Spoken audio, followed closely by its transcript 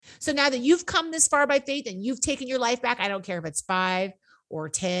So now that you've come this far by faith and you've taken your life back, I don't care if it's 5 or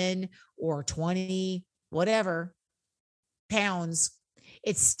 10 or 20, whatever pounds,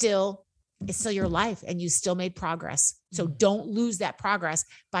 it's still your life and you still made progress. So don't lose that progress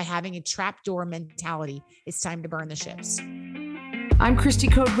by having a trapdoor mentality. It's time to burn the ships. I'm Christy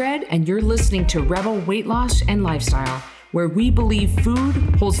Code Red, and you're listening to Rebel Weight Loss and Lifestyle, where we believe food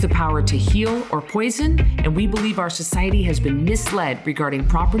holds the power to heal or poison, and we believe our society has been misled regarding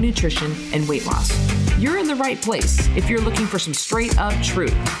proper nutrition and weight loss. You're in the right place if you're looking for some straight up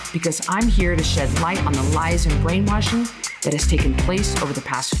truth, because I'm here to shed light on the lies and brainwashing that has taken place over the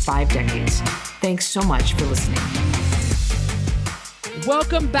past 5 decades. Thanks so much for listening.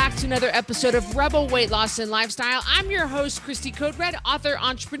 Welcome back to another episode of Rebel Weight Loss and Lifestyle. I'm your host, Christy Code Red, author,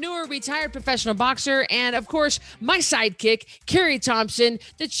 entrepreneur, retired professional boxer, and of course, my sidekick, Carrie Thompson,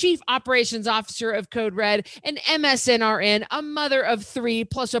 the Chief Operations Officer of Code Red, an MSNRN, a mother of 3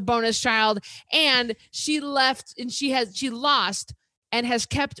 plus a bonus child, and she lost and has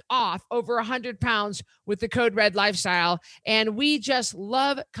kept off over 100 pounds with the Code Red lifestyle. And we just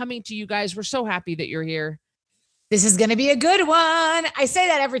love coming to you guys. We're so happy that you're here. This is going to be a good one. I say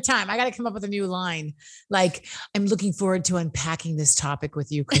that every time. I got to come up with a new line. Like, I'm looking forward to unpacking this topic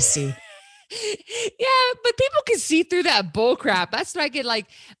with you, Christy. Yeah, but people can see through that bull crap. That's what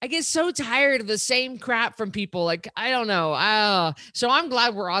I get so tired of the same crap from people. Like, I don't know. So I'm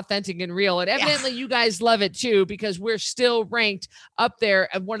glad we're authentic and real. And evidently you guys love it too, because we're still ranked up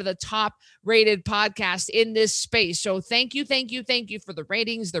there at one of the top rated podcasts in this space. So thank you for the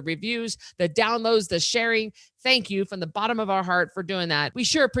ratings, the reviews, the downloads, the sharing. Thank you from the bottom of our heart for doing that. We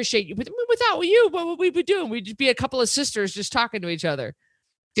sure appreciate you. But without you, what would we be doing? We'd just be a couple of sisters just talking to each other.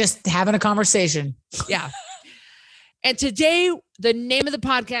 Just having a conversation. Yeah. And today, the name of the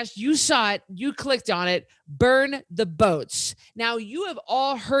podcast, you saw it, you clicked on it, Burn the Boats. Now, you have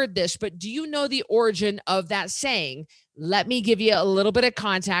all heard this, but do you know the origin of that saying? Let me give you a little bit of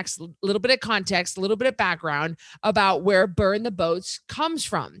context, a little bit of background about where burn the boats comes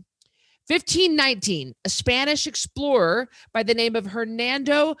from. 1519, a Spanish explorer by the name of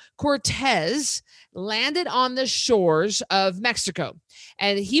Hernando Cortez landed on the shores of Mexico,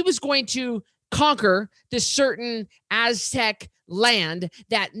 and he was going to conquer this certain Aztec land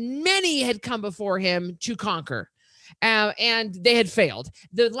that many had come before him to conquer. And they had failed.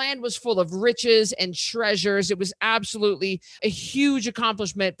 The land was full of riches and treasures. It was absolutely a huge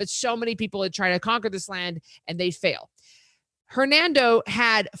accomplishment, but so many people had tried to conquer this land and they failed. Hernando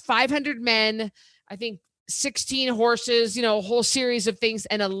had 500 men, I think 16 horses, a whole series of things,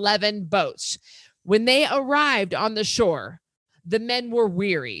 and 11 boats. When they arrived on the shore, the men were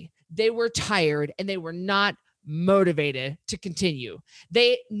weary, they were tired, and they were not motivated to continue.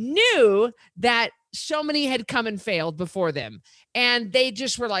 They knew that so many had come and failed before them, and they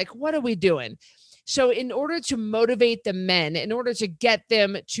just were like, what are we doing? So in order to motivate the men, in order to get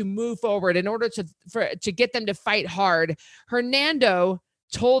them to move forward, in order to get them to fight hard, Hernando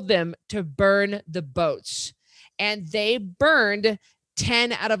told them to burn the boats. And they burned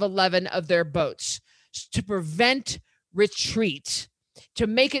 10 out of 11 of their boats to prevent retreat, to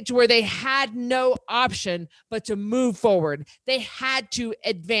make it to where they had no option but to move forward. They had to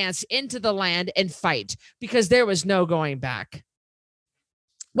advance into the land and fight because there was no going back.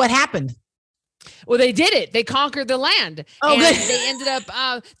 What happened? Well, they did it. They conquered the land. Oh, and good. They ended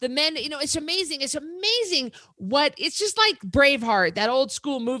up, the men, it's amazing. It's amazing it's just like Braveheart, that old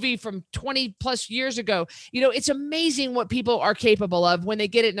school movie from 20 plus years ago. It's amazing what people are capable of when they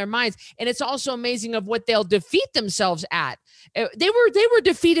get it in their minds. And it's also amazing of what they'll defeat themselves at. They were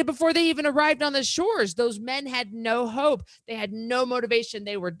defeated before they even arrived on the shores. Those men had no hope. They had no motivation.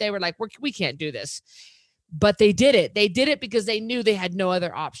 They were like, we can't do this. But they did it. They did it because they knew they had no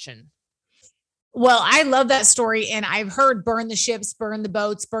other option. Well, I love that story. And I've heard burn the ships, burn the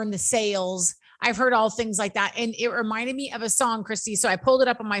boats, burn the sails. I've heard all things like that. And it reminded me of a song, Christy. So I pulled it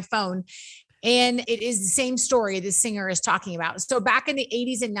up on my phone. And it is the same story this singer is talking about. So back in the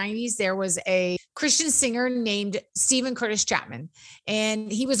 80s and 90s, there was a Christian singer named Stephen Curtis Chapman,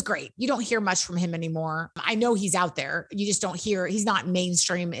 and he was great. You don't hear much from him anymore. I know he's out there. You just don't hear, he's not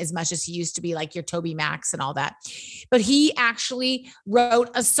mainstream as much as he used to be, like your Toby Max and all that. But he actually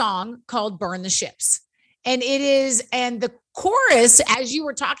wrote a song called Burn the Ships. And the chorus, as you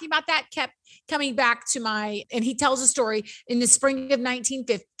were talking about that, kept coming back to and he tells a story in the spring of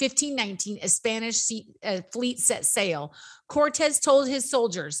 1519, a Spanish fleet set sail. Cortez told his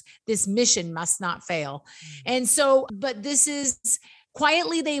soldiers, this mission must not fail. And so, but this is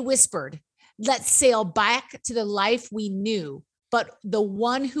quietly, they whispered, let's sail back to the life we knew. But the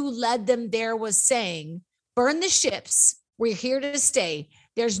one who led them there was saying, burn the ships. We're here to stay.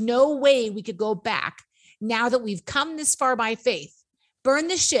 There's no way we could go back now that we've come this far by faith. Burn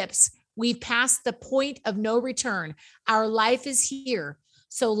the ships. We've passed the point of no return. Our life is here.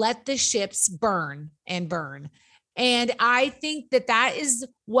 So let the ships burn and burn. And I think that that is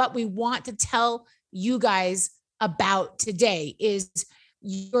what we want to tell you guys about today is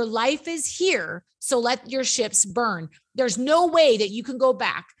your life is here. So let your ships burn. There's no way that you can go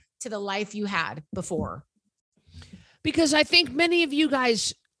back to the life you had before. Because I think many of you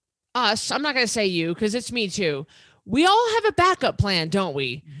guys, us, I'm not going to say you because it's me too. We all have a backup plan, don't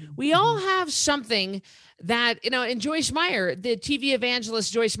we? We all have something that, and Joyce Meyer, the TV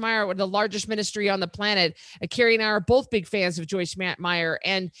evangelist Joyce Meyer, the largest ministry on the planet, Carrie and I are both big fans of Joyce Meyer.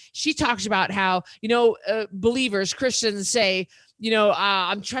 And she talks about how, believers, Christians say,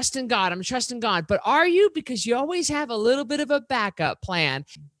 I'm trusting God, I'm trusting God. But are you? Because you always have a little bit of a backup plan.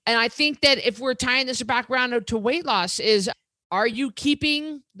 And I think that if we're tying this back around to weight loss is, are you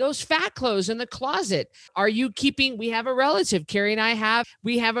keeping those fat clothes in the closet? Are you keeping, we have a relative, Carrie and I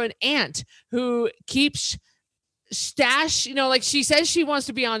we have an aunt who keeps stash, like she says she wants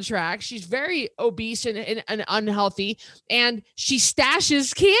to be on track. She's very obese and unhealthy. And she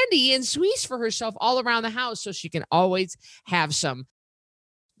stashes candy and sweets for herself all around the house so she can always have some.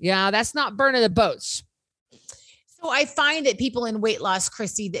 Yeah, that's not burning the boats. So I find that people in weight loss,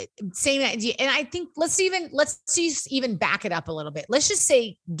 Christy, that same idea. And I think let's just even back it up a little bit. Let's just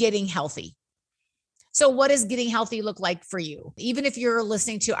say getting healthy. So what does getting healthy look like for you? Even if you're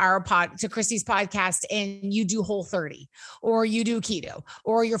listening to Christy's podcast and you do Whole30 or you do keto,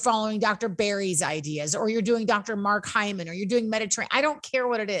 or you're following Dr. Barry's ideas, or you're doing Dr. Mark Hyman, or you're doing Mediterranean. I don't care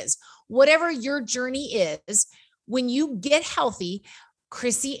what it is. Whatever your journey is, when you get healthy,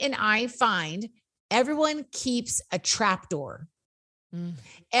 Christy and I find everyone keeps a trapdoor.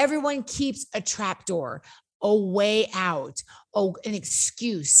 Everyone keeps a trapdoor, a way out, an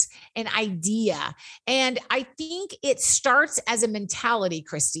excuse, an idea. And I think it starts as a mentality,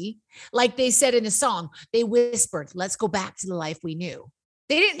 Christy. Like they said in a song, they whispered, let's go back to the life we knew.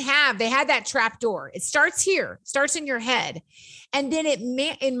 They had that trap door. It starts here, starts in your head. And then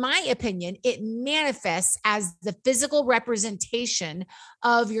in my opinion, it manifests as the physical representation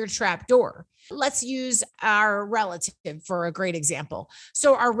of your trap door. Let's use our relative for a great example.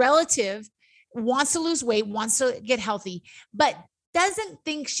 So our relative wants to lose weight, wants to get healthy, but doesn't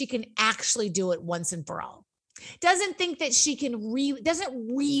think she can actually do it once and for all. Doesn't think that she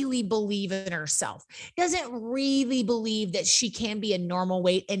doesn't really believe in herself, doesn't really believe that she can be a normal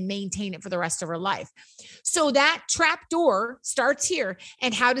weight and maintain it for the rest of her life. So that trap door starts here.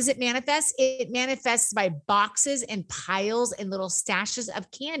 And how does it manifest? It manifests by boxes and piles and little stashes of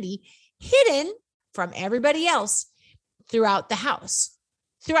candy hidden from everybody else throughout the house.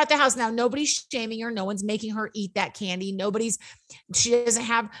 Now, nobody's shaming her. No one's making her eat that candy. She doesn't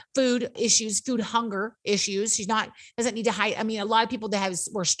have food issues, food hunger issues. Doesn't need to hide. I mean, a lot of people that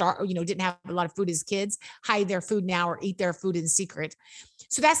didn't have a lot of food as kids hide their food now or eat their food in secret.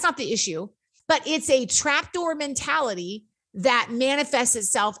 So that's not the issue, but it's a trapdoor mentality that manifests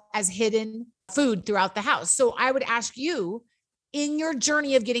itself as hidden food throughout the house. So I would ask you, in your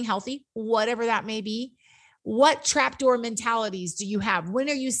journey of getting healthy, whatever that may be, what trapdoor mentalities do you have? When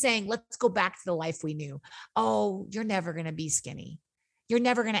are you saying, let's go back to the life we knew? Oh, you're never going to be skinny. You're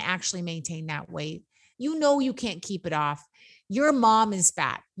never going to actually maintain that weight. You can't keep it off. Your mom is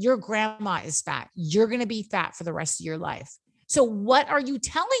fat. Your grandma is fat. You're going to be fat for the rest of your life. So what are you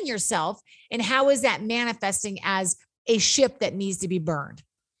telling yourself? And how is that manifesting as a ship that needs to be burned?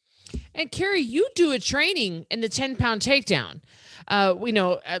 And Carrie, you do a training in the 10-pound takedown. We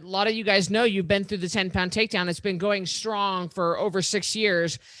know a lot of you guys know you've been through the 10-pound takedown. It's been going strong for over 6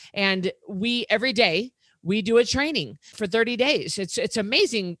 years. And every day we do a training for 30 days. It's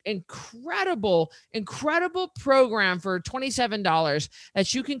amazing, incredible program for $27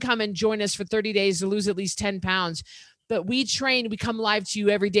 that you can come and join us for 30 days to lose at least 10 pounds. But we come live to you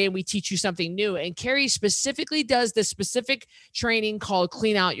every day and we teach you something new. And Carrie specifically does this specific training called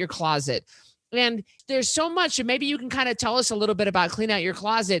Clean Out Your Closet. And there's so much, and maybe you can kind of tell us a little bit about Clean Out Your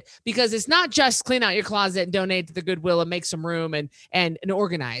Closet, because it's not just clean out your closet and donate to the Goodwill and make some room and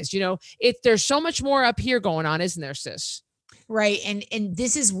organize, there's so much more up here going on, isn't there, sis? Right. And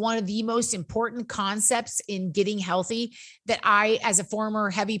this is one of the most important concepts in getting healthy that I, as a former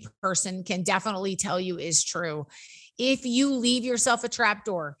heavy person, can definitely tell you is true. If you leave yourself a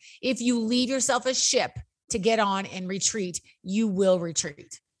trapdoor, if you leave yourself a ship to get on and retreat, you will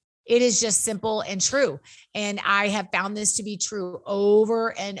retreat. It is just simple and true. And I have found this to be true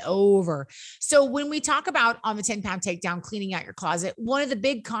over and over. So when we talk about on the 10-pound takedown, cleaning out your closet, one of the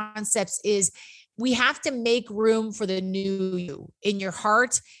big concepts is We have to make room for the new you in your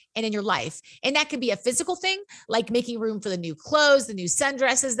heart and in your life. And that could be a physical thing, like making room for the new clothes, the new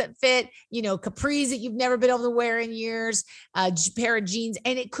sundresses that fit, capris that you've never been able to wear in years, a pair of jeans.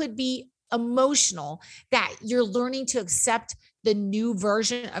 And it could be emotional, that you're learning to accept the new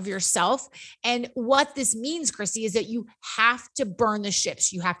version of yourself. And what this means, Christy, is that you have to burn the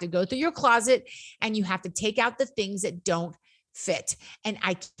ships. You have to go through your closet and you have to take out the things that don't fit. And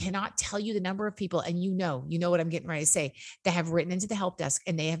I cannot tell you the number of people, and you know what I'm getting ready to say, that have written into the help desk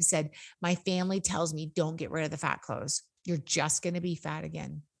and they have said, my family tells me, don't get rid of the fat clothes. You're just going to be fat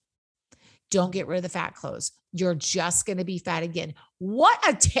again. Don't get rid of the fat clothes. You're just going to be fat again.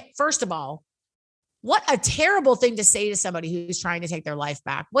 First of all, what a terrible thing to say to somebody who's trying to take their life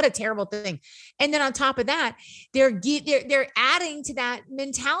back. What a terrible thing. And then on top of that, they're adding to that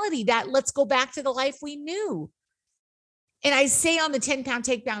mentality that let's go back to the life we knew. And I say on the 10-pound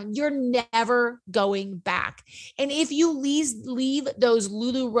takedown, you're never going back. And if you leave those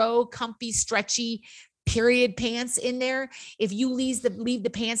LuLaRoe comfy, stretchy period pants in there, if you leave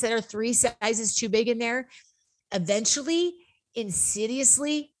the pants that are 3 sizes too big in there, eventually,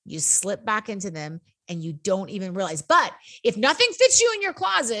 insidiously, you slip back into them and you don't even realize. But if nothing fits you in your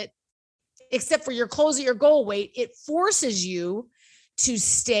closet, except for your clothes at your goal weight, it forces you to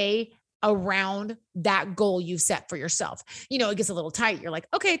stay around that goal you've set for yourself. It gets a little tight. You're like,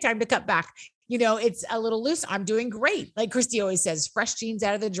 okay, time to cut back. It's a little loose. I'm doing great. Like Christy always says, fresh jeans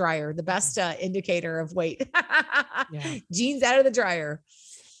out of the dryer, the best indicator of weight. Yeah. Jeans out of the dryer.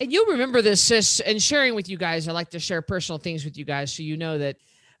 And you'll remember this, sis, and sharing with you guys. I like to share personal things with you guys so you know that,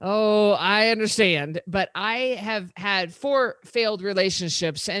 I understand. But I have had 4 failed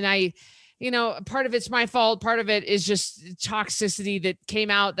relationships, and part of it's my fault. Part of it is just toxicity that came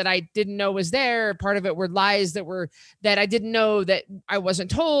out that I didn't know was there. Part of it were lies that I didn't know, that I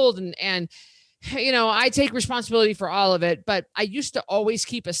wasn't told. And I take responsibility for all of it, but I used to always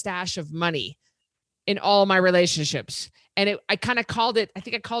keep a stash of money in all my relationships. And I kind of called it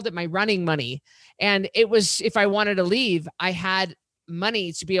my running money. And it was, if I wanted to leave, I had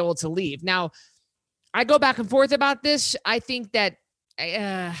money to be able to leave. Now I go back and forth about this. I think that,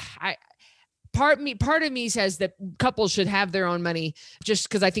 part of me says that couples should have their own money, just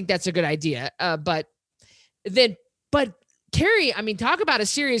because I think that's a good idea. But Carrie, talk about a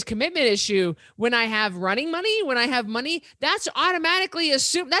serious commitment issue. When I have running money, when I have money, that's automatically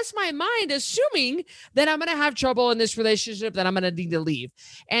that's my mind assuming that I'm going to have trouble in this relationship, that I'm going to need to leave.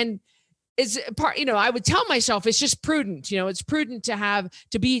 And it's part, I would tell myself it's just prudent, it's prudent to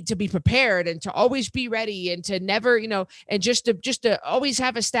be prepared and to always be ready, and to never, and just to always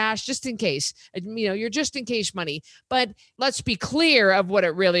have a stash just in case, your just in case money. But let's be clear of what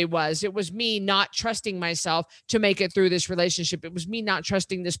it really was. It was me not trusting myself to make it through this relationship. It was me not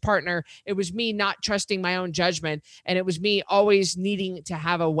trusting this partner. It was me not trusting my own judgment. And it was me always needing to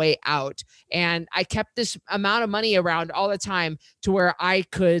have a way out. And I kept this amount of money around all the time to where I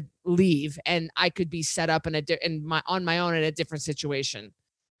could leave and I could be set up on my own in a different situation.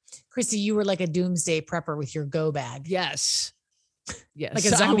 Christy, you were like a doomsday prepper with your go bag. Yes. Like a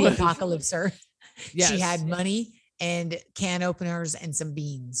zombie apocalypser. Yes. She had money and can openers and some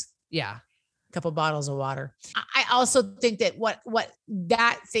beans. Yeah. A couple bottles of water. I also think that what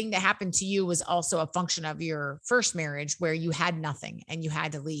that thing that happened to you was also a function of your first marriage, where you had nothing and you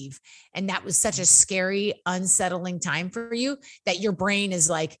had to leave. And that was such a scary, unsettling time for you that your brain is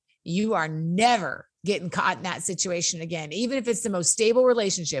like, you are never getting caught in that situation again. Even if it's the most stable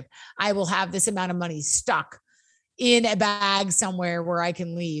relationship, I will have this amount of money stuck in a bag somewhere where I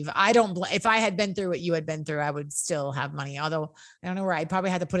can leave. If I had been through what you had been through, I would still have money. Although I don't know where. I'd probably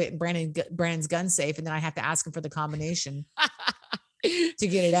have to put it in Brandon's gun safe, and then I have to ask him for the combination to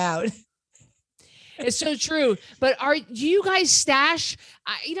get it out. It's so true. But do you guys stash?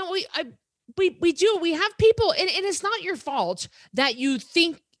 We do. We have people, and it's not your fault that you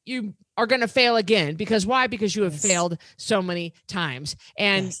think you are going to fail again. Because why? Because you have failed so many times,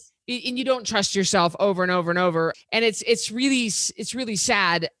 and you don't trust yourself over and over and over. And it's really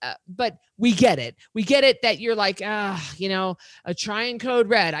sad. But we get it. We get it that you're like, trying Code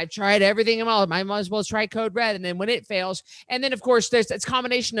Red. I've tried everything. I might as well try Code Red. And then when it fails, and then of course it's a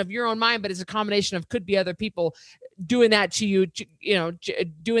combination of your own mind, but it's a combination of could be other people doing that to you,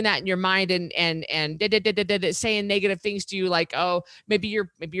 doing that in your mind and saying negative things to you, like, oh, maybe your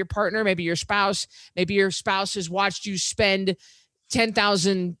partner, maybe your spouse has watched you spend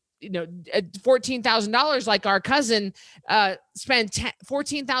 $14,000, like our cousin spent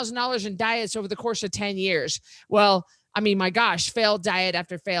 $14,000 in diets over the course of 10 years. Well, my gosh, failed diet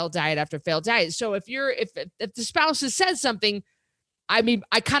after failed diet after failed diet. So if the spouse has said something, I mean,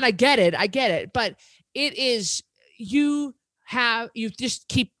 I kind of get it. I get it. But it is, you just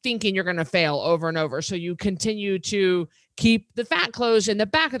keep thinking you're going to fail over and over. So you continue to keep the fat clothes in the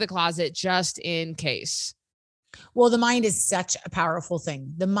back of the closet just in case. Well, the mind is such a powerful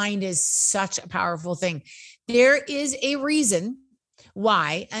thing. The mind is such a powerful thing. There is a reason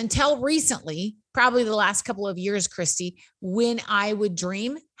why, until recently, probably the last couple of years, Christy, when I would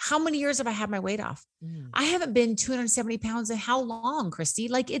dream, how many years have I had my weight off? I haven't been 270 pounds in how long, Christy?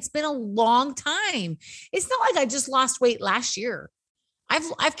 Like, it's been a long time. It's not like I just lost weight last year.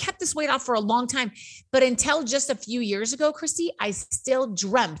 I've kept this weight off for a long time, but until just a few years ago, Christy, I still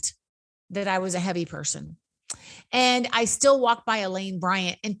dreamt that I was a heavy person. And I still walk by Elaine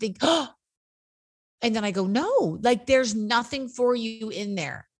Bryant and think, oh, and then I go, no, like there's nothing for you in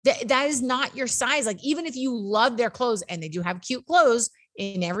there. That is not your size. Like, even if you love their clothes, and they do have cute clothes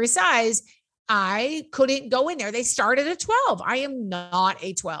in every size, I couldn't go in there. They started at 12. I am not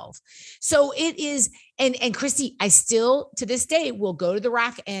a 12. So it is. And Christy, I still to this day will go to the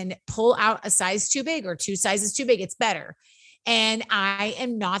rack and pull out a size too big or 2 sizes too big. It's better. And I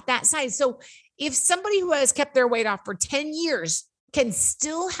am not that size. So if somebody who has kept their weight off for 10 years can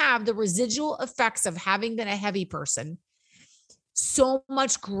still have the residual effects of having been a heavy person, so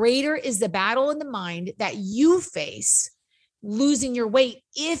much greater is the battle in the mind that you face losing your weight,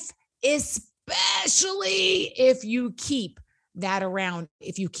 especially if you keep that around,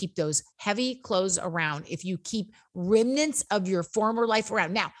 if you keep those heavy clothes around, if you keep remnants of your former life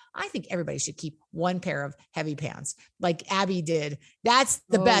around. Now, I think everybody should keep one pair of heavy pants like Abby did. That's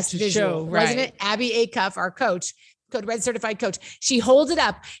the best visual, wasn't it? Abby Acuff, our coach, Code Red certified coach. She holds it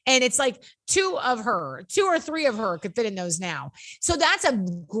up and it's like 2 or 3 of her could fit in those now. So that's a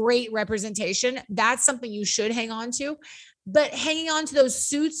great representation. That's something you should hang on to. But hanging on to those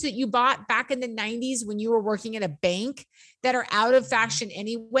suits that you bought back in the 90s when you were working at a bank that are out of fashion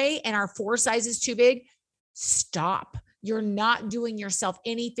anyway and are 4 sizes too big, stop. You're not doing yourself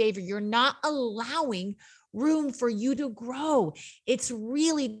any favor. You're not allowing room for you to grow. It's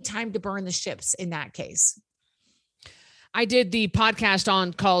really time to burn the ships in that case. I did the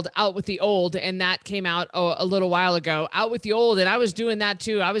podcast called Out with the Old, and that came out a little while ago. Out with the Old, and I was doing that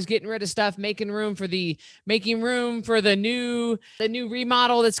too. I was getting rid of stuff, making room for the new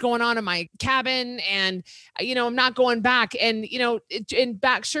remodel that's going on in my cabin, and I'm not going back. And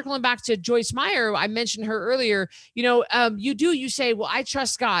circling back to Joyce Meyer, I mentioned her earlier. You say, well, I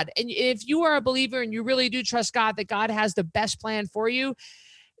trust God, and if you are a believer and you really do trust God, that God has the best plan for you,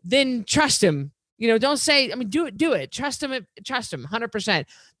 then trust Him. Don't say, do it. Trust him 100%.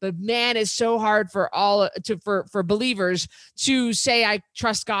 But man, it's so hard for believers to say, I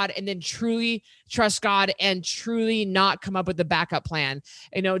trust God, and then truly trust God and truly not come up with a backup plan.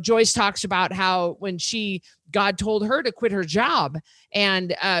 Joyce talks about how when God told her to quit her job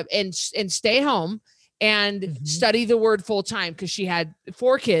and stay home and study the word full time, because she had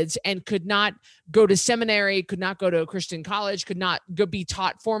 4 kids and could not go to seminary, could not go to a Christian college, could not go be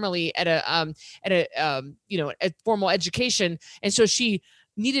taught formally at a formal education. And so she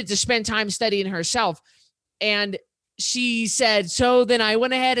needed to spend time studying herself. And she said, so then I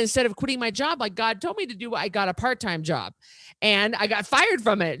went ahead, instead of quitting my job, like God told me to do, I got a part-time job and I got fired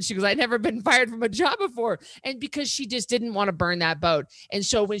from it. She goes, I'd never been fired from a job before. And because she just didn't want to burn that boat. And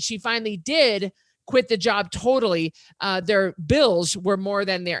so when she finally did quit the job totally, their bills were more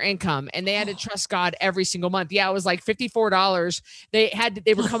than their income, and they had to trust God every single month. Yeah, it was like $54.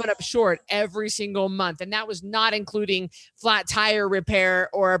 They were coming up short every single month, and that was not including flat tire repair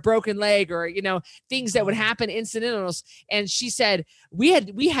or a broken leg or things that would happen, incidentals. And she said we had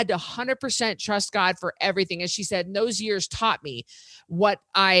to 100% trust God for everything. And she said, and those years taught me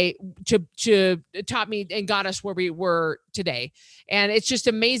taught me and got us where we were today. And it's just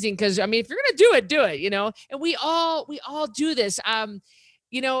amazing, because if you're gonna do it, and we all do this.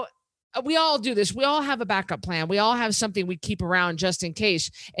 We all do this. We all have a backup plan. We all have something we keep around just in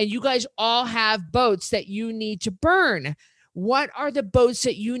case. And you guys all have boats that you need to burn. What are the boats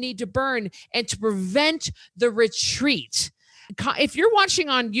that you need to burn and to prevent the retreat? If you're watching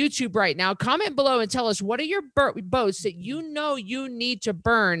on YouTube right now, comment below and tell us, what are your boats that you need to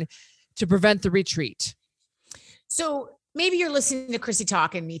burn to prevent the retreat? So maybe you're listening to Christy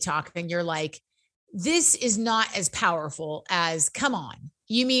talk and me talk, and you're like, this is not as powerful as, come on.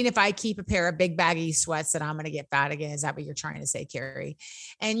 You mean if I keep a pair of big baggy sweats that I'm going to get fat again? Is that what you're trying to say, Carrie?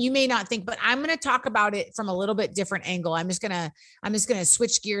 And you may not think, but I'm going to talk about it from a little bit different angle. I'm just going to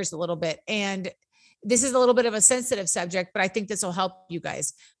switch gears a little bit. And this is a little bit of a sensitive subject, but I think this will help you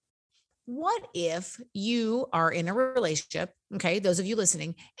guys. what if you are in a relationship, okay, those of you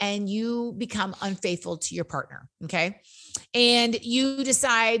listening, and you become unfaithful to your partner, okay, and you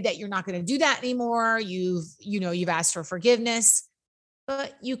decide that you're not going to do that anymore. You've asked for forgiveness,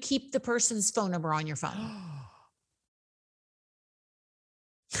 but you keep the person's phone number on your phone.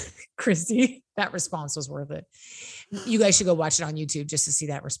 Christy, that response was worth it. You guys should go watch it on YouTube just to see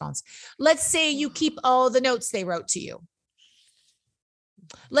that response. Let's say you keep all the notes they wrote to you.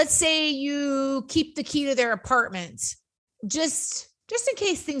 Let's say you keep the key to their apartment just in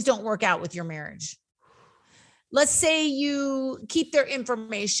case things don't work out with your marriage. Let's say you keep their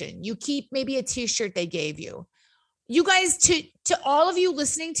information. You keep maybe a t-shirt they gave you. You guys, to all of you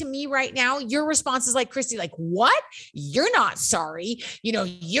listening to me right now, your response is like Christy, like, what? You're not sorry.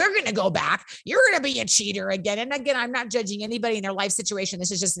 You're going to go back. You're going to be a cheater again. And again, I'm not judging anybody in their life situation.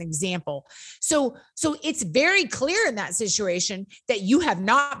 This is just an example. So it's very clear in that situation that you have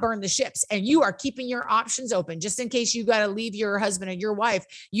not burned the ships and you are keeping your options open just in case you got to leave your husband or your wife.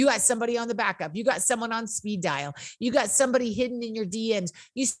 You got somebody on the backup. You got someone on speed dial. You got somebody hidden in your DMs.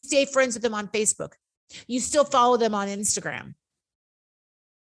 You stay friends with them on Facebook. You still follow them on Instagram.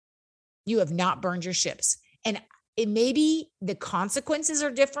 You have not burned your ships. And it maybe the consequences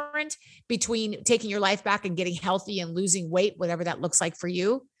are different between taking your life back and getting healthy and losing weight, whatever that looks like for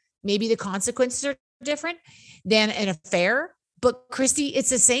you. Maybe the consequences are different than an affair. But Christy, it's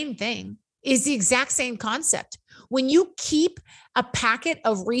the same thing. It's the exact same concept. When you keep a packet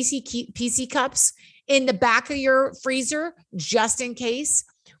of Reese PC cups in the back of your freezer, just in case,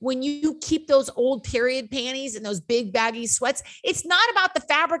 when you keep those old period panties and those big baggy sweats, it's not about the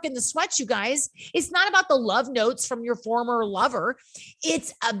fabric and the sweats, you guys. It's not about the love notes from your former lover.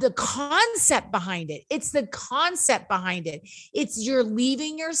 It's the concept behind it. It's the concept behind it. It's you're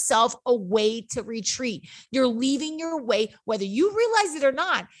leaving yourself a way to retreat. You're leaving your way, whether you realize it or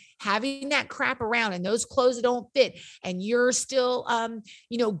not, having that crap around and those clothes that don't fit. And you're still,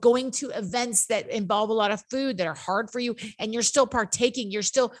 going to events that involve a lot of food that are hard for you. And you're still partaking. You're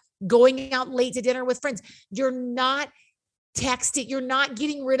still going out late to dinner with friends. You're not texting. You're not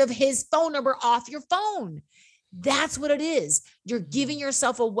getting rid of his phone number off your phone. That's what it is. You're giving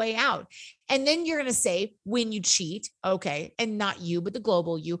yourself a way out. And then you're going to say, when you cheat, okay, and not you, but the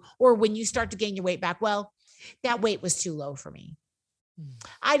global you, or when you start to gain your weight back, well, that weight was too low for me.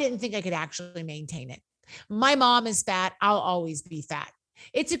 I didn't think I could actually maintain it. My mom is fat. I'll always be fat.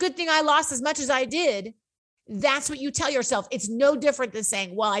 It's a good thing I lost as much as I did. That's what you tell yourself. It's no different than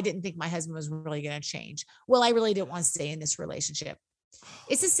saying, well, I didn't think my husband was really going to change. Well, I really didn't want to stay in this relationship.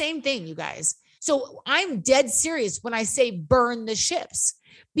 It's the same thing, you guys. So I'm dead serious when I say burn the ships,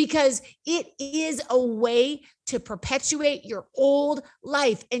 because it is a way to perpetuate your old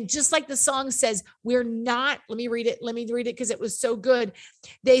life. And just like the song says, we're not, let me read it because it was so good.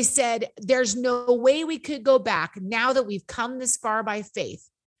 They said, there's no way we could go back now that we've come this far by faith.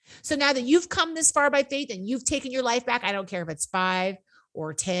 So now that you've come this far by faith and you've taken your life back, I don't care if it's 5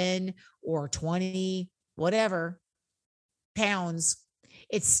 or 10 or 20, whatever pounds,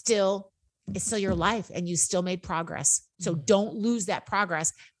 it's still your life and you still made progress. So don't lose that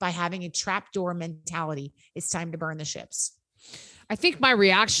progress by having a trapdoor mentality. It's time to burn the ships. I think my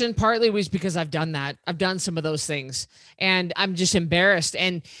reaction partly was because I've done that. I've done some of those things and I'm just embarrassed.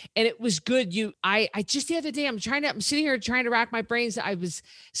 And it was good. I just the other day, I'm sitting here trying to rack my brains. I was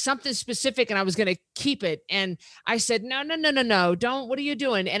something specific and I was going to keep it. And I said, no, don't, what are you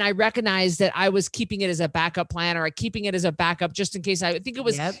doing? And I recognized that I was keeping it as a backup plan, or keeping it as a backup just in case. I think it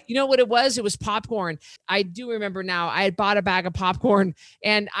was, You know what it was? It was popcorn. I do remember now. I had bought a bag of popcorn,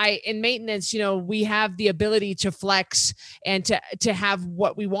 and in maintenance, we have the ability to flex and to have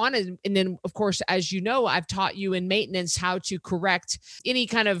what we wanted. And then of course, as you know, I've taught you in maintenance how to correct any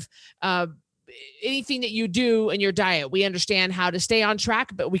kind of, anything that you do in your diet. We understand how to stay on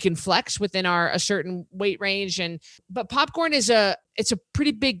track, but we can flex within a certain weight range. But popcorn it's a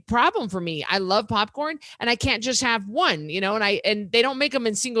pretty big problem for me. I love popcorn and I can't just have one, and they don't make them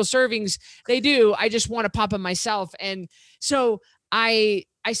in single servings. They do. I just want to pop them myself. And so I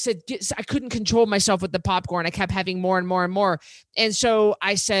said, I couldn't control myself with the popcorn. I kept having more and more and more. And so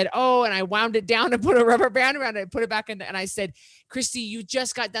I said, and I wound it down and put a rubber band around it, put it back in. And I said, Christy, you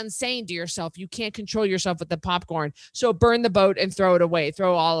just got done saying to yourself, you can't control yourself with the popcorn. So burn the boat and throw it away.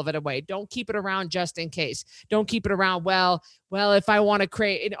 Throw all of it away. Don't keep it around just in case. Don't keep it around. Well, if I want to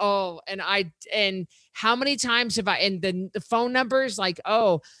create it. And how many times have and the phone numbers like,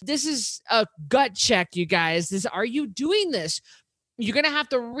 this is a gut check, you guys. Are you doing this? You're going to have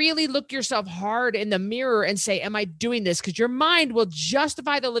to really look yourself hard in the mirror and say, am I doing this? Because your mind will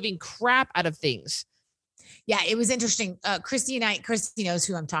justify the living crap out of things. Yeah, it was interesting. Christy knows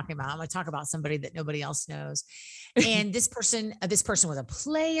who I'm talking about. I'm going to talk about somebody that nobody else knows. And this person was a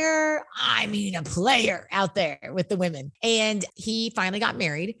player. I mean, a player out there with the women. And he finally got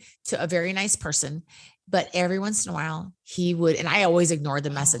married to a very nice person. But every once in a while he would, and I always ignored the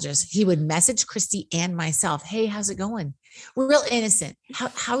messages. He would message Christy and myself. Hey, how's it going? We're real innocent.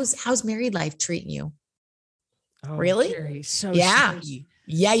 How's married life treating you? Oh, really? Carrie, so yeah. sneaky.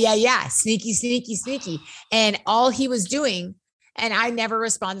 Yeah. Sneaky. And all he was doing, and I never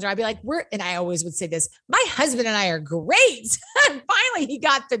responded. I'd be like, and I always would say this, my husband and I are great. And finally he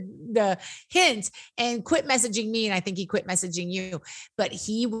got the hint and quit messaging me. And I think he quit messaging you, but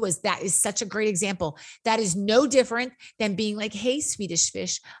that is such a great example. That is no different than being like, hey, Swedish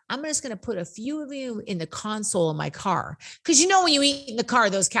fish, I'm just going to put a few of you in the console of my car. Cause when you eat in the car,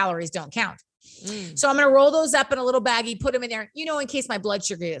 those calories don't count. So I'm going to roll those up in a little baggie, put them in there, in case my blood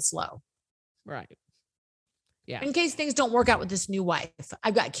sugar gets low. Right. Yeah. In case things don't work out with this new wife,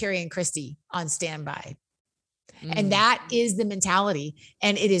 I've got Carrie and Christy on standby. And that is the mentality.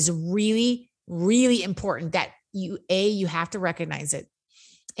 And it is really, really important that you have to recognize it.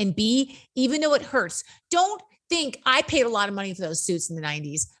 And B, even though it hurts, don't think I paid a lot of money for those suits in the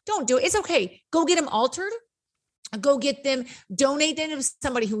 90s. Don't do it. It's okay. Go get them altered. Go get them, donate them to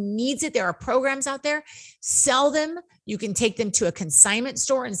somebody who needs it. There are programs out there. Sell them. You can take them to a consignment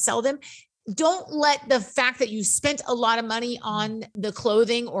store and sell them. Don't let the fact that you spent a lot of money on the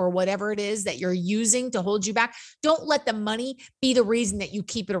clothing or whatever it is that you're using to hold you back. Don't let the money be the reason that you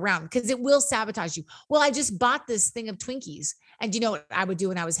keep it around, because it will sabotage you. Well, I just bought this thing of Twinkies. And you know what I would do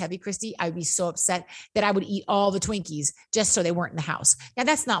when I was heavy, Christy? I would be so upset that I would eat all the Twinkies just so they weren't in the house. Now,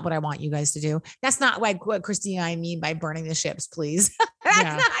 that's not what I want you guys to do. That's not what Christy and I mean by burning the ships, please.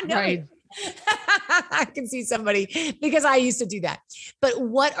 That's not right. I can see somebody, because I used to do that. But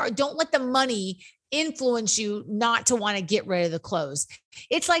don't let the money influence you not to want to get rid of the clothes.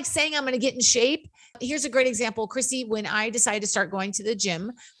 It's like saying, I'm going to get in shape. Here's a great example, Christy. When I decided to start going to the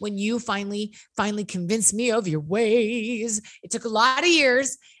gym, when you finally convinced me of your ways, it took a lot of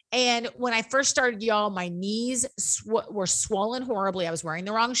years. And when I first started, y'all, my knees were swollen horribly. I was wearing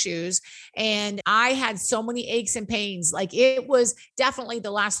the wrong shoes and I had so many aches and pains. Like, it was definitely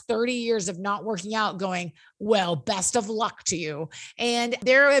the last 30 years of not working out going, well, best of luck to you. And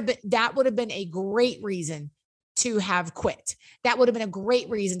that would have been a great reason to have quit. That would have been a great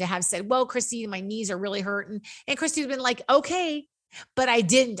reason to have said, well, Christy, my knees are really hurting. And Christy's been like, okay. But I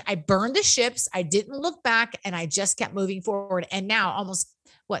didn't. I burned the ships. I didn't look back, and I just kept moving forward. And now, almost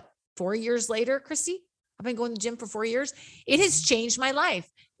 4 years later, Christy, I've been going to the gym for 4 years. It has changed my life.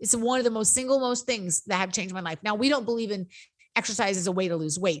 It's one of the most things that have changed my life. Now, we don't believe in exercise as a way to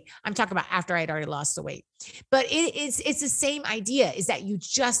lose weight. I'm talking about after I had already lost the weight. But it's the same idea, is that you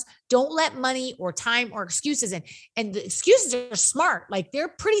just don't let money or time or excuses in. And the excuses are smart. Like, they're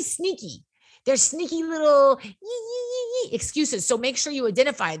pretty sneaky. They're sneaky little excuses. So make sure you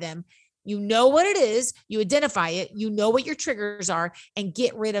identify them. You know what it is, you identify it, you know what your triggers are, and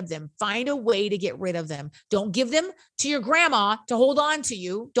get rid of them. Find a way to get rid of them. Don't give them to your grandma to hold on to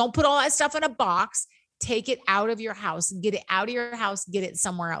you. Don't put all that stuff in a box. Take it out of your house, get it out of your house, get it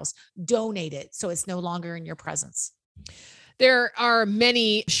somewhere else. Donate it so it's no longer in your presence. There are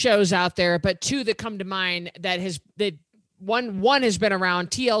many shows out there, but two that come to mind that one has been around.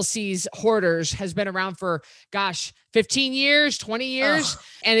 TLC's Hoarders has been around for 15 years, 20 years.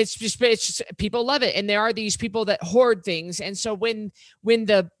 And it's just people love it. And there are these people that hoard things. And so when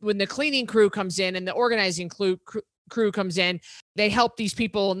the cleaning crew comes in and the organizing crew comes in, they help these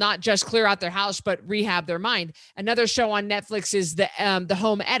people not just clear out their house, but rehab their mind. Another show on Netflix is the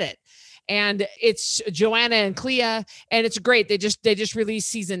Home Edit. And it's Joanna and Clea, and it's great. They just released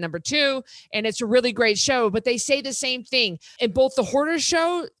season number 2, and it's a really great show. But they say the same thing in both the Hoarder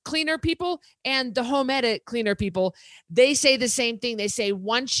Show cleaner people and the Home Edit cleaner people. They say the same thing. They say,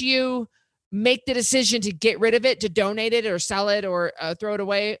 once you make the decision to get rid of it, to donate it or sell it or throw it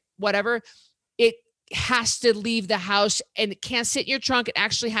away, whatever, it has to leave the house, and it can't sit in your trunk. It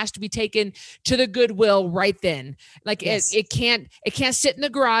actually has to be taken to the Goodwill right then. Like, yes. It can't sit in the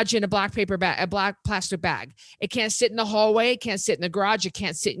garage in a black plastic bag. It can't sit in the hallway. It can't sit in the garage. It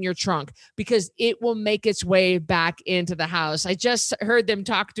can't sit in your trunk, because it will make its way back into the house. I just heard them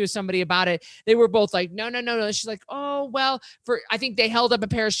talk to somebody about it. They were both like, no. She's like, oh, well, I think they held up a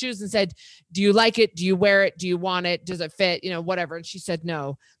pair of shoes and said, do you like it? Do you wear it? Do you want it? Does it fit? Whatever. And she said,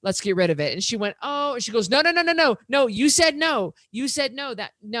 no, let's get rid of it. And she went, oh, She goes, no. You said no. You said no.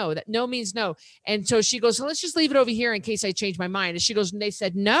 That no means no. And so she goes, so let's just leave it over here in case I change my mind. And she goes, and they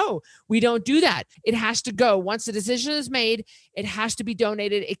said, no, we don't do that. It has to go. Once the decision is made, it has to be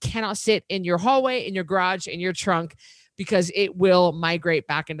donated. It cannot sit in your hallway, in your garage, in your trunk, because it will migrate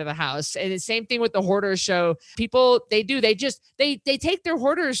back into the house. And the same thing with the hoarders show. People, they take their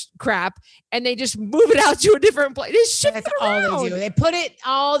hoarders crap and they just move it out to a different place. They ship That's it all around.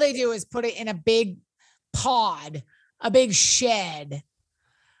 all they do is put it in a big pod, a big shed.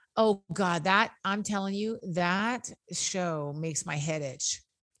 Oh God, I'm telling you, that show makes my head itch.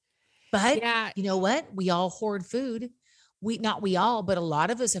 But Yeah. you know what? We all hoard food. Not we all, but a lot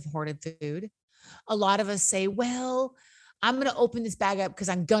of us have hoarded food. A lot of us say, well, I'm going to open this bag up because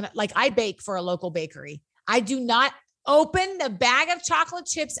I bake for a local bakery. I do not open the bag of chocolate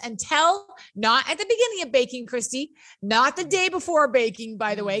chips not at the beginning of baking, Christy, not the day before baking,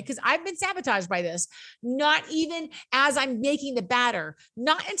 by the way, because I've been sabotaged by this. Not even as I'm making the batter,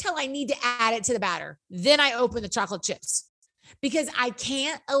 not until I need to add it to the batter. Then I open the chocolate chips because I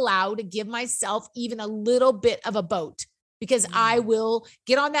can't allow to give myself even a little bit of a boat, because I will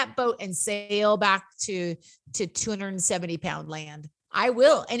get on that boat and sail back to 270-pound land. I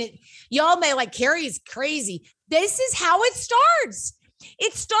will. And y'all may like, Carrie's crazy. This is how it starts.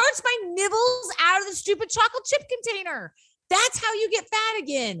 It starts by nibbles out of the stupid chocolate chip container. That's how you get fat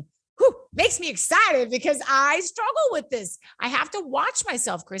again. Whew, makes me excited because I struggle with this. I have to watch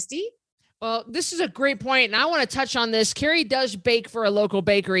myself, Christy. Well, this is a great point, and I want to touch on this. Carrie does bake for a local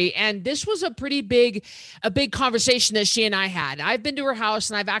bakery, and this was a big conversation that she and I had. I've been to her house,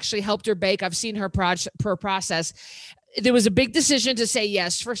 and I've actually helped her bake. I've seen her process. There was a big decision to say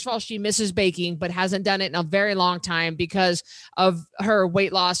yes. First of all, she misses baking, but hasn't done it in a very long time because of her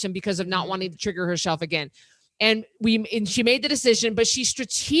weight loss and because of not wanting to trigger herself again. And she made the decision, but she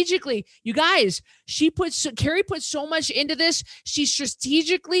strategically, you guys, Carrie put so much into this. She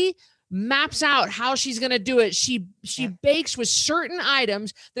strategically maps out how she's going to do it. She bakes with certain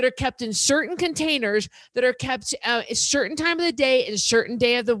items that are kept in certain containers that are kept a certain time of the day and a certain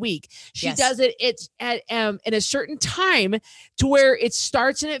day of the week. She does it. It's at a certain time to where it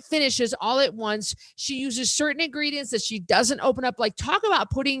starts and it finishes all at once. She uses certain ingredients that she doesn't open up. Like, talk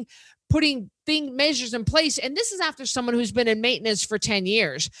about putting measures in place. And this is after someone who's been in maintenance for 10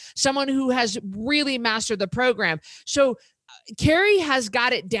 years, someone who has really mastered the program. So Carrie has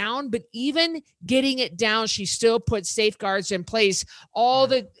got it down, but even getting it down, she still put safeguards in place.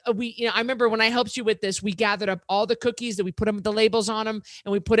 I remember when I helped you with this, we gathered up all the cookies that we put the labels on them,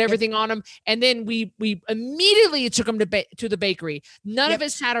 and we put everything on them. And then we immediately took them to the bakery. None of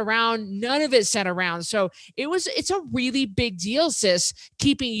it sat around. So it's a really big deal, sis,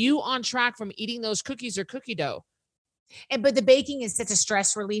 keeping you on track from eating those cookies or cookie dough. But the baking is such a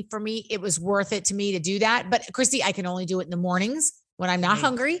stress relief for me. It was worth it to me to do that. But Christy, I can only do it in the mornings when I'm not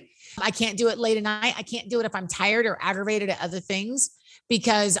hungry. I can't do it late at night. I can't do it if I'm tired or aggravated at other things,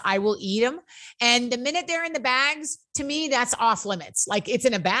 because I will eat them. And the minute they're in the bags, to me, that's off limits. Like, it's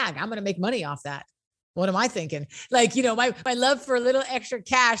in a bag. I'm going to make money off that. What am I thinking? Like, my love for a little extra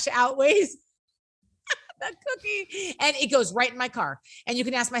cash outweighs the cookie, and it goes right in my car. And you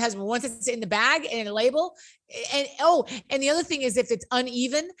can ask my husband, once it's in the bag and a label. And the other thing is, if it's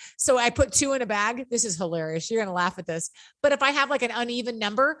uneven, so I put 2 in a bag. This is hilarious. You're going to laugh at this. But if I have like an uneven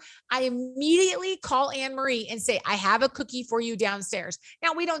number, I immediately call Anne Marie and say, I have a cookie for you downstairs.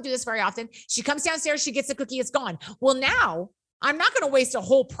 Now, we don't do this very often. She comes downstairs, she gets the cookie, it's gone. Well, now I'm not going to waste a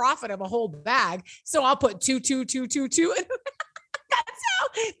whole profit of a whole bag. So I'll put 2. That's how.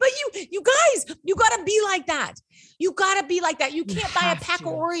 But you guys, you got to be like that. You got to be like that. You can't buy a pack of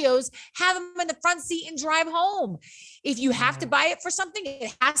Oreos, have them in the front seat and drive home. If you have to buy it for something,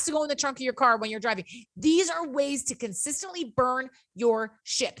 it has to go in the trunk of your car when you're driving. These are ways to consistently burn your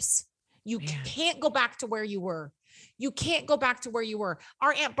ships. You can't go back to where you were. You can't go back to where you were.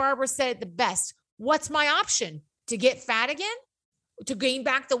 Our Aunt Barbara said it the best. What's my option? To get fat again? To gain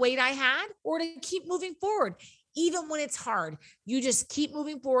back the weight I had? Or to keep moving forward? Even when it's hard, you just keep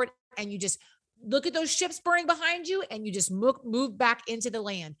moving forward, and you just look at those ships burning behind you, and you just move back into the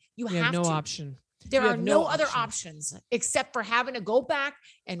land. You have no to. option. There are no other options except for having to go back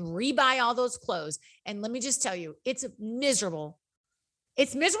and rebuy all those clothes. And let me just tell you, it's miserable.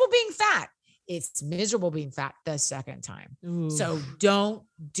 It's miserable being fat. It's miserable being fat the second time. Ooh. So don't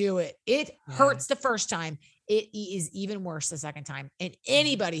do it. It hurts the first time. It is even worse the second time. And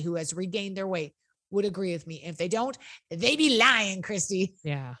anybody who has regained their weight would agree with me. If they don't, they be lying, Christy.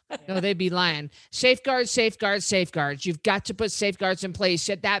 Yeah. No, they'd be lying. Safeguards, safeguards, safeguards. You've got to put safeguards in place.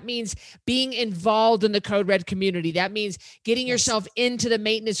 That means being involved in the Code Red community. That means getting yourself into the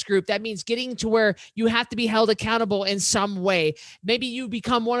maintenance group. That means getting to where you have to be held accountable in some way. Maybe you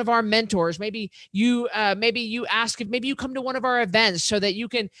become one of our mentors. Maybe you ask if maybe you come to one of our events so that you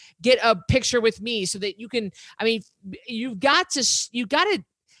can get a picture with me, so that you can, you've got to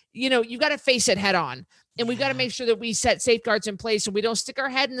face it head on. And we've got to make sure that we set safeguards in place and we don't stick our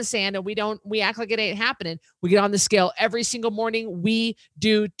head in the sand and we act like it ain't happening. We get on the scale every single morning. We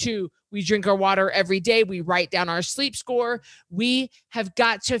do too. We drink our water every day. We write down our sleep score. We have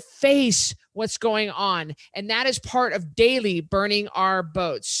got to face what's going on. And that is part of daily burning our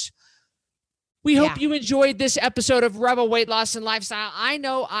boats. We hope you enjoyed this episode of Rebel Weight Loss and Lifestyle. I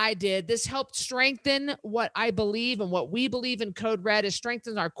know I did. This helped strengthen what I believe and what we believe in Code Red. It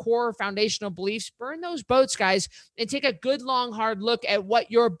strengthens our core foundational beliefs. Burn those boats, guys, and take a good, long, hard look at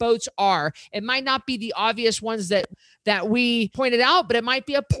what your boats are. It might not be the obvious ones that we pointed out, but it might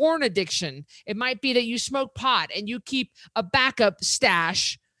be a porn addiction. It might be that you smoke pot and you keep a backup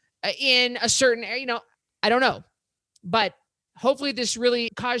stash in a certain area. I don't know, but hopefully this really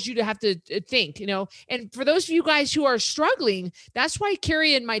caused you to have to think, and for those of you guys who are struggling, that's why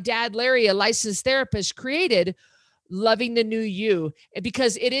Carrie and my dad, Larry, a licensed therapist, created Loving the New You,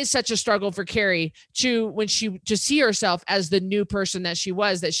 because it is such a struggle for Carrie to see herself as the new person that she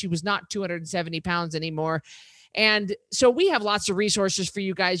was not 270 pounds anymore. And so we have lots of resources for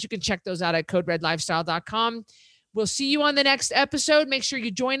you guys. You can check those out at coderedlifestyle.com. We'll see you on the next episode. Make sure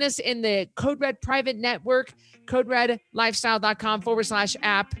you join us in the Code Red private network,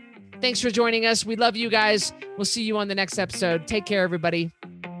 coderedlifestyle.com/app. Thanks for joining us. We love you guys. We'll see you on the next episode. Take care, everybody.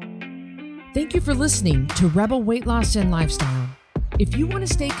 Thank you for listening to Rebel Weight Loss and Lifestyle. If you want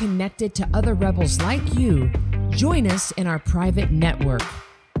to stay connected to other rebels like you, join us in our private network.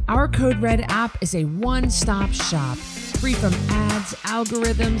 Our Code Red app is a one-stop shop, free from ads,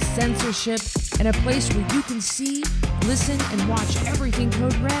 algorithms, censorship, and a place where you can see, listen, and watch everything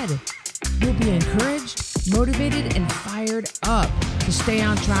Code Red. You'll be encouraged, motivated, and fired up to stay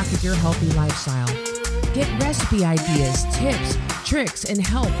on track with your healthy lifestyle. Get recipe ideas, tips, tricks, and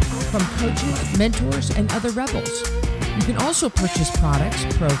help from coaches, mentors, and other rebels. You can also purchase products,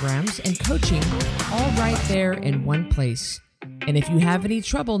 programs, and coaching all right there in one place. And if you have any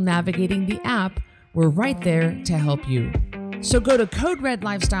trouble navigating the app, we're right there to help you. So go to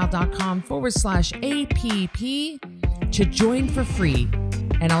coderedlifestyle.com/app to join for free.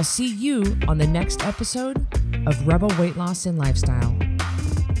 And I'll see you on the next episode of Rebel Weight Loss and Lifestyle.